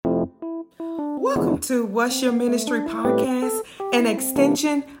Welcome to What's Your Ministry podcast, an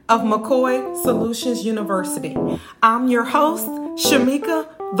extension of McCoy Solutions University. I'm your host,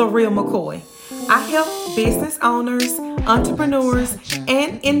 Shamika, The Real McCoy. I help business owners, entrepreneurs,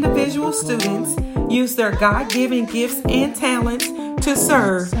 and individual students use their God-given gifts and talents to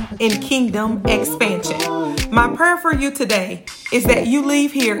serve in kingdom expansion. My prayer for you today is that you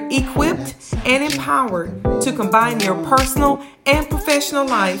leave here equipped and empowered to combine your personal and professional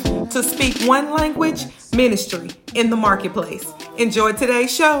life to speak one language, ministry in the marketplace. Enjoy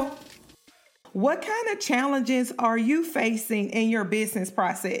today's show. What kind of challenges are you facing in your business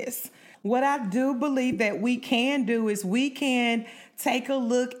process? What I do believe that we can do is we can take a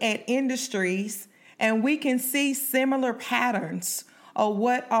look at industries and we can see similar patterns of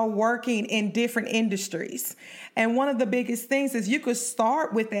what are working in different industries. And one of the biggest things is you could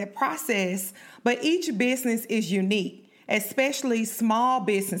start with that process, but each business is unique, especially small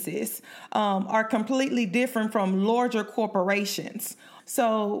businesses are completely different from larger corporations.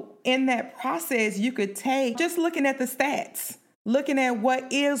 So in that process, you could take just looking at the stats, looking at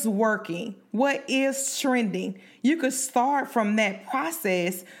what is working, what is trending. You could start from that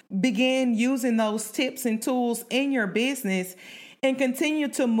process, begin using those tips and tools in your business, and continue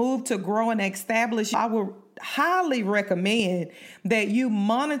to move to grow and establish. I would highly recommend that you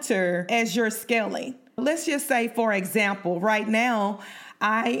monitor as you're scaling. Let's just say, for example, right now,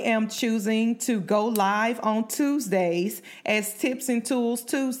 I am choosing to go live on Tuesdays as Tips and Tools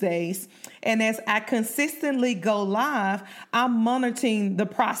Tuesdays. And as I consistently go live, I'm monitoring the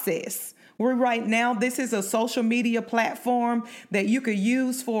process. Right now, this is a social media platform that you could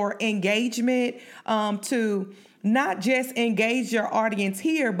use for engagement to not just engage your audience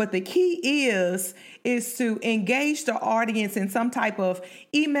here, but the key is to engage the audience in some type of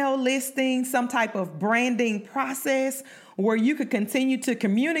email listing, some type of branding process where you could continue to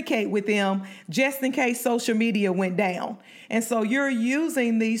communicate with them just in case social media went down. And so you're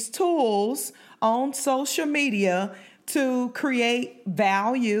using these tools on social media to create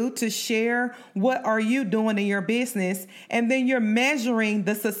value, to share what are you doing in your business. And then you're measuring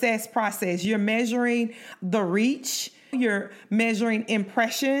the success process. You're measuring the reach. You're measuring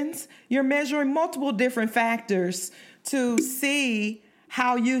impressions. You're measuring multiple different factors to see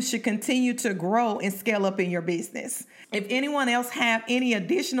how you should continue to grow and scale up in your business. If anyone else have any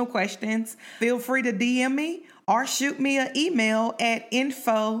additional questions, feel free to DM me or shoot me an email at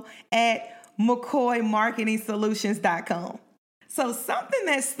info@McCoyMarketingSolutions.com. So something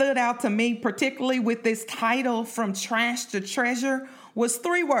that stood out to me, particularly with this title, From Trash to Treasure, was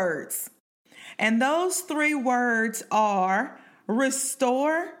 3 words. And those 3 words are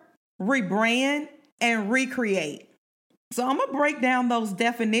restore, rebrand, and recreate. So I'm going to break down those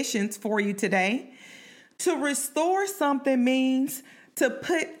definitions for you today. To restore something means to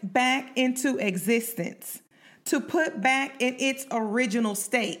put back into existence, to put back in its original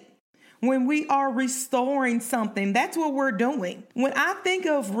state. When we are restoring something, that's what we're doing. When I think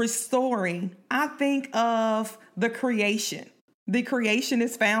of restoring, I think of the creation. The creation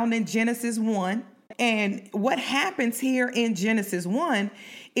is found in Genesis 1. And what happens here in Genesis 1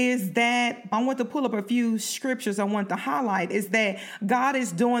 is that I want to pull up a few scriptures I want to highlight is that God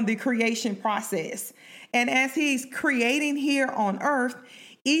is doing the creation process. And as he's creating here on earth,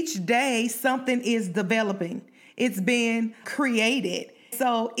 each day something is developing. It's being created.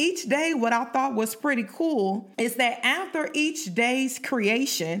 So each day, what I thought was pretty cool is that after each day's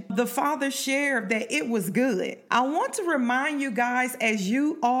creation, the Father shared that it was good. I want to remind you guys, as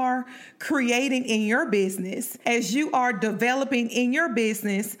you are creating in your business, as you are developing in your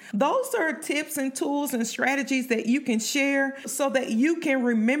business, those are tips and tools and strategies that you can share so that you can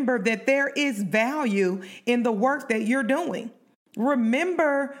remember that there is value in the work that you're doing.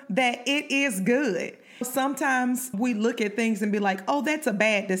 Remember that it is good. Sometimes we look at things and be like, oh, that's a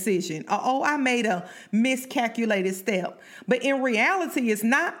bad decision. Oh, I made a miscalculated step. But in reality, it's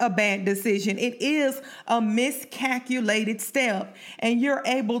not a bad decision. It is a miscalculated step. And you're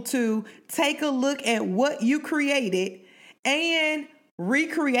able to take a look at what you created and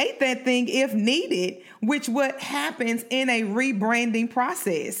recreate that thing if needed, which what happens in a rebranding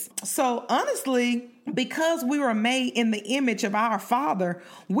process. So honestly, because we were made in the image of our Father,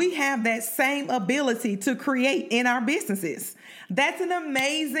 we have that same ability to create in our businesses. That's an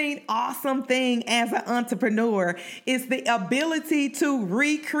amazing, awesome thing as an entrepreneur, is the ability to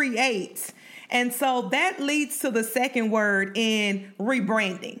recreate. And so that leads to the second word in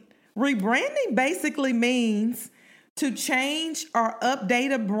rebranding. Rebranding basically means to change or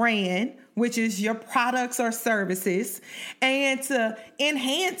update a brand which is your products or services, and to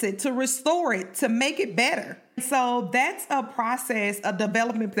enhance it, to restore it, to make it better. So that's a process, a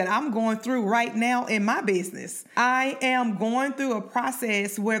development that I'm going through right now in my business. I am going through a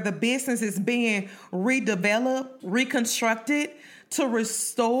process where the business is being redeveloped, reconstructed to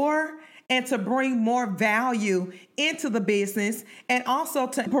restore and to bring more value into the business, and also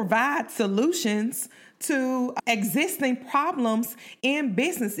to provide solutions to existing problems in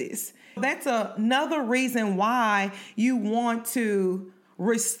businesses. That's another reason why you want to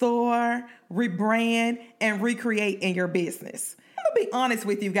restore, rebrand, and recreate in your business. I'm gonna be honest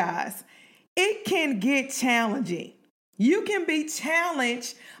with you guys. It can get challenging. You can be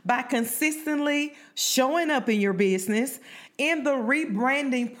challenged by consistently showing up in your business in the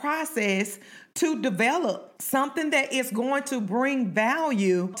rebranding process to develop something that is going to bring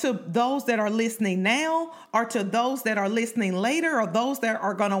value to those that are listening now, or to those that are listening later, or those that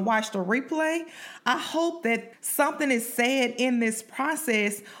are going to watch the replay. I hope that something is said in this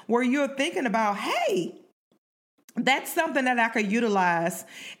process where you're thinking about, hey, that's something that I could utilize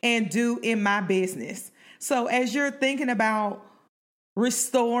and do in my business. So as you're thinking about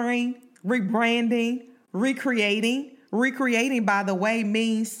restoring, rebranding, recreating, by the way,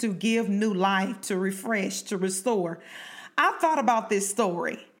 means to give new life, to refresh, to restore. I thought about this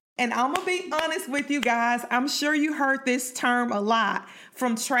story, and I'm going to be honest with you guys. I'm sure you heard this term a lot,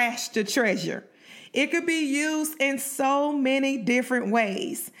 from trash to treasure. It could be used in so many different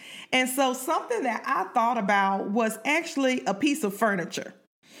ways. And so something that I thought about was actually a piece of furniture.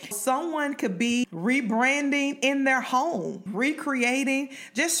 Someone could be rebranding in their home, recreating,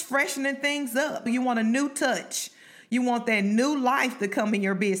 just freshening things up. You want a new touch. You want that new life to come in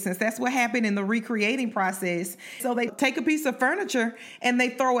your business. That's what happened in the recreating process. So they take a piece of furniture and they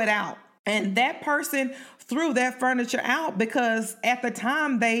throw it out. And that person threw that furniture out because at the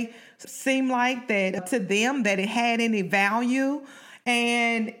time they seemed like that to them that it had any value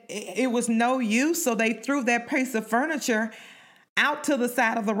and it was no use. So they threw that piece of furniture out to the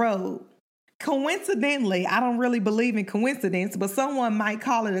side of the road. Coincidentally, I don't really believe in coincidence, but someone might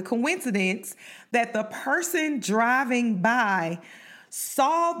call it a coincidence that the person driving by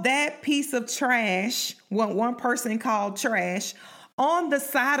saw that piece of trash, what one person called trash, on the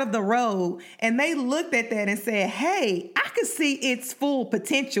side of the road, and they looked at that and said, hey, I can see its full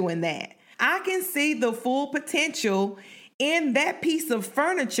potential in that. I can see the full potential in that piece of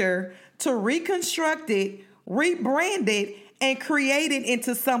furniture to reconstruct it, rebrand it, and create it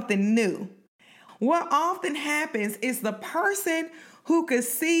into something new. What often happens is the person who could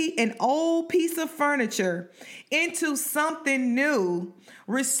see an old piece of furniture into something new,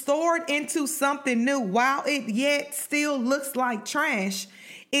 restored into something new, while it yet still looks like trash,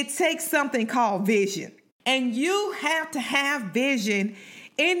 it takes something called vision. And you have to have vision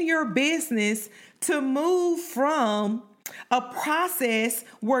in your business to move from a process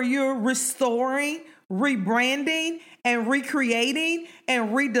where you're restoring, rebranding, and recreating and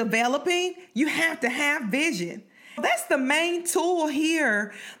redeveloping. You have to have vision. That's the main tool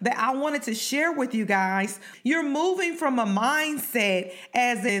here that I wanted to share with you guys. You're moving from a mindset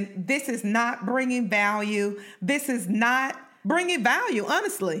as in this is not bringing value. This is not bringing value,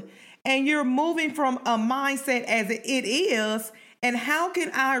 honestly. And you're moving from a mindset as it is. And how can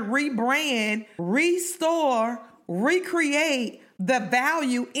I rebrand, restore, recreate the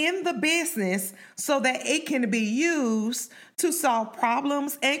value in the business so that it can be used to solve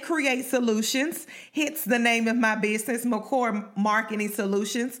problems and create solutions? Hence the name of my business, McCoy Marketing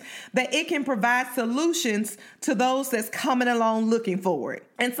Solutions, that it can provide solutions to those that's coming along looking for it.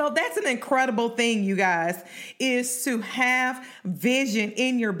 And so that's an incredible thing, you guys, is to have vision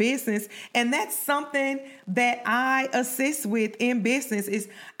in your business. And that's something that I assist with in business. Is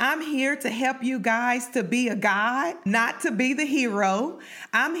I'm here to help you guys to be a guide, not to be the hero.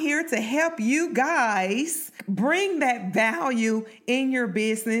 I'm here to help you guys bring that value in your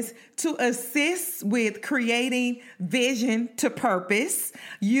business, to assist with creating vision to purpose,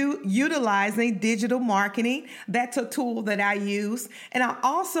 you utilizing digital marketing. That's a tool that I use. And I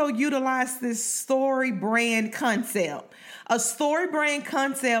also utilize this story brand concept, a story brand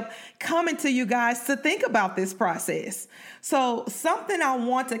concept coming to you guys to think about this process. So something I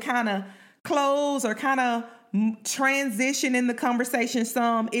want to kind of close or kind of transition in the conversation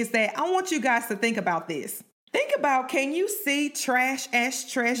some is that I want you guys to think about this. Think about, can you see trash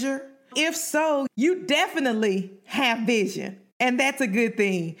as treasure? If so, you definitely have vision, and that's a good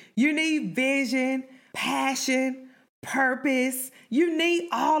thing. You need vision, passion, purpose. You need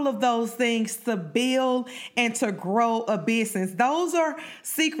all of those things to build and to grow a business. Those are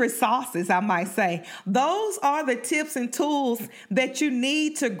secret sauces, I might say. Those are the tips and tools that you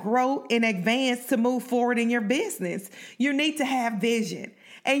need to grow and advance to move forward in your business. You need to have vision.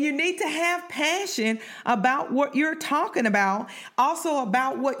 And you need to have passion about what you're talking about, also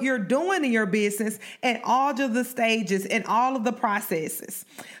about what you're doing in your business and all of the stages and all of the processes.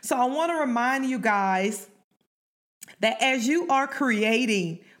 So I want to remind you guys that as you are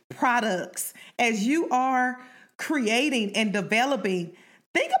creating products, as you are creating and developing,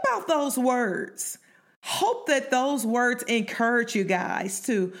 think about those words. Hope that those words encourage you guys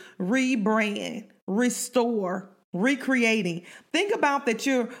to rebrand, restore, recreating. Think about that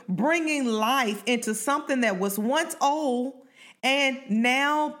you're bringing life into something that was once old and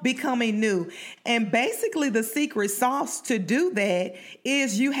now becoming new. And basically the secret sauce to do that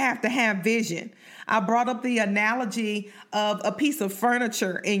is you have to have vision. I brought up the analogy of a piece of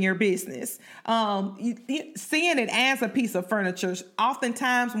furniture in your business. Seeing it as a piece of furniture,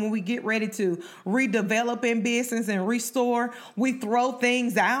 oftentimes when we get ready to redevelop in business and restore, we throw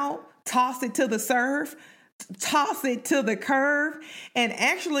things out, toss it to the curve. And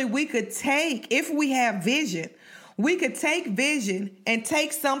actually we could take, if we have vision, we could take vision and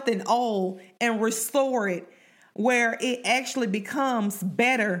take something old and restore it where it actually becomes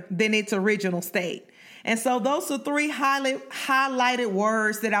better than its original state. And so those are three highlighted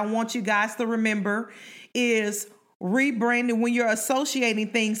words that I want you guys to remember is rebranding. When you're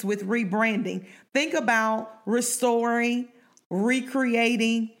associating things with rebranding, think about restoring,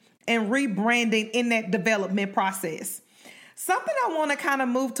 recreating, and rebranding in that development process. Something I want to kind of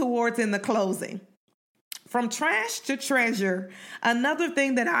move towards in the closing. From trash to treasure, another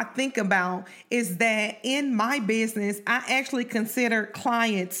thing that I think about is that in my business, I actually consider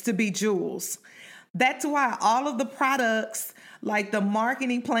clients to be jewels. That's why all of the products, like the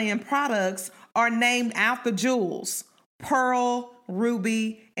marketing plan products, are named after jewels: pearl,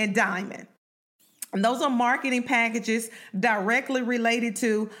 ruby, and diamond. And those are marketing packages directly related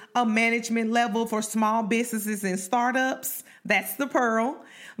to a management level for small businesses and startups. That's the pearl.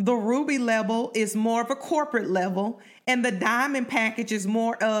 The ruby level is more of a corporate level, and the diamond package is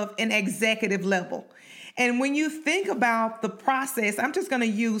more of an executive level. And when you think about the process, I'm just going to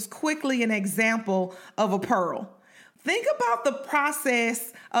use quickly an example of a pearl. Think about the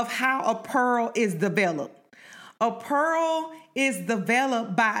process of how a pearl is developed. A pearl is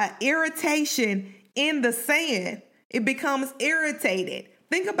developed by irritation in the sand. It becomes irritated.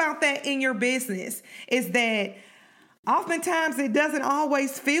 Think about that in your business, is that oftentimes it doesn't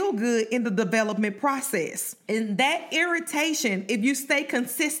always feel good in the development process. And that irritation, if you stay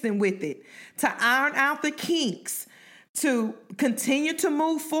consistent with it, to iron out the kinks, to continue to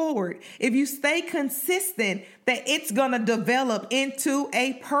move forward, if you stay consistent, that it's going to develop into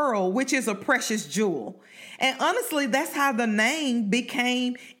a pearl, which is a precious jewel. And honestly, that's how the name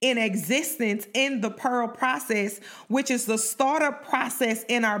became in existence in the pearl process, which is the startup process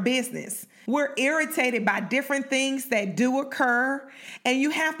in our business. We're irritated by different things that do occur, and you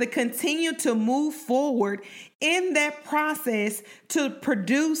have to continue to move forward in that process to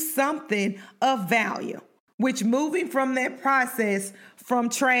produce something of value, which moving from that process from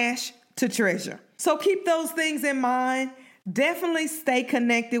trash to treasure. So keep those things in mind. Definitely stay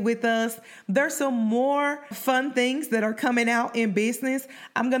connected with us. There's some more fun things that are coming out in business.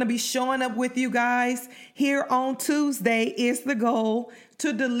 I'm going to be showing up with you guys here on Tuesday. Is the goal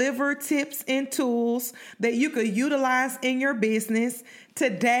to deliver tips and tools that you could utilize in your business.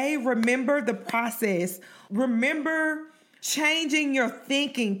 Today, remember the process. Remember changing your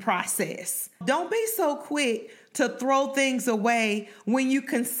thinking process. Don't be so quick to throw things away when you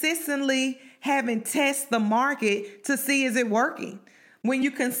consistently haven't tested the market to see is it working. When you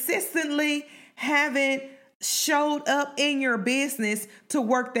consistently haven't showed up in your business to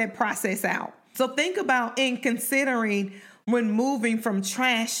work that process out. So think about, in considering when moving from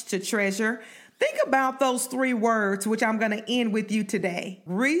trash to treasure, think about those three words, which I'm going to end with you today.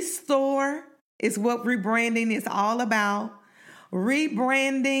 Restore is what rebranding is all about.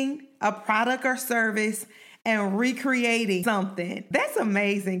 Rebranding a product or service and recreating something. That's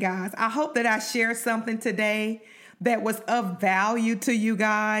amazing, guys. I hope that I shared something today that was of value to you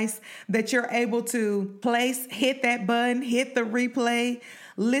guys, that you're able to hit that button, hit the replay,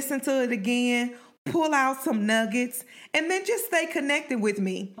 listen to it again, pull out some nuggets, and then just stay connected with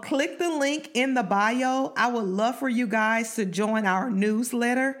me. Click the link in the bio. I would love for you guys to join our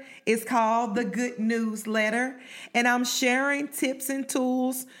newsletter. It's called the Good Newsletter, and I'm sharing tips and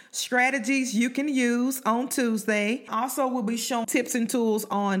tools, strategies you can use on Tuesday. Also, we'll be showing tips and tools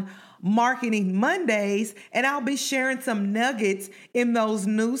on Marketing Mondays, and I'll be sharing some nuggets in those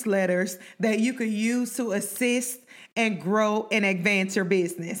newsletters that you could use to assist and grow and advance your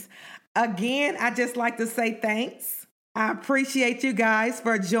business. Again, I just like to say thanks. I appreciate you guys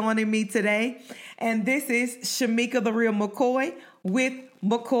for joining me today. And this is Shamika the Real McCoy with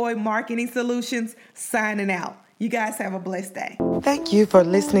McCoy Marketing Solutions signing out. You guys have a blessed day. Thank you for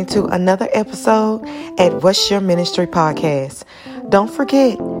listening to another episode at What's Your Ministry podcast. Don't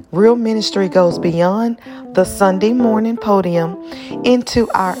forget, real ministry goes beyond the Sunday morning podium into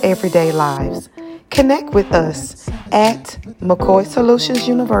our everyday lives. Connect with us at McCoy Solutions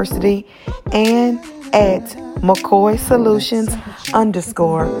University and at McCoy Solutions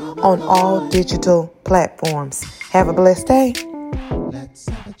 _ on all digital platforms. Have a blessed day.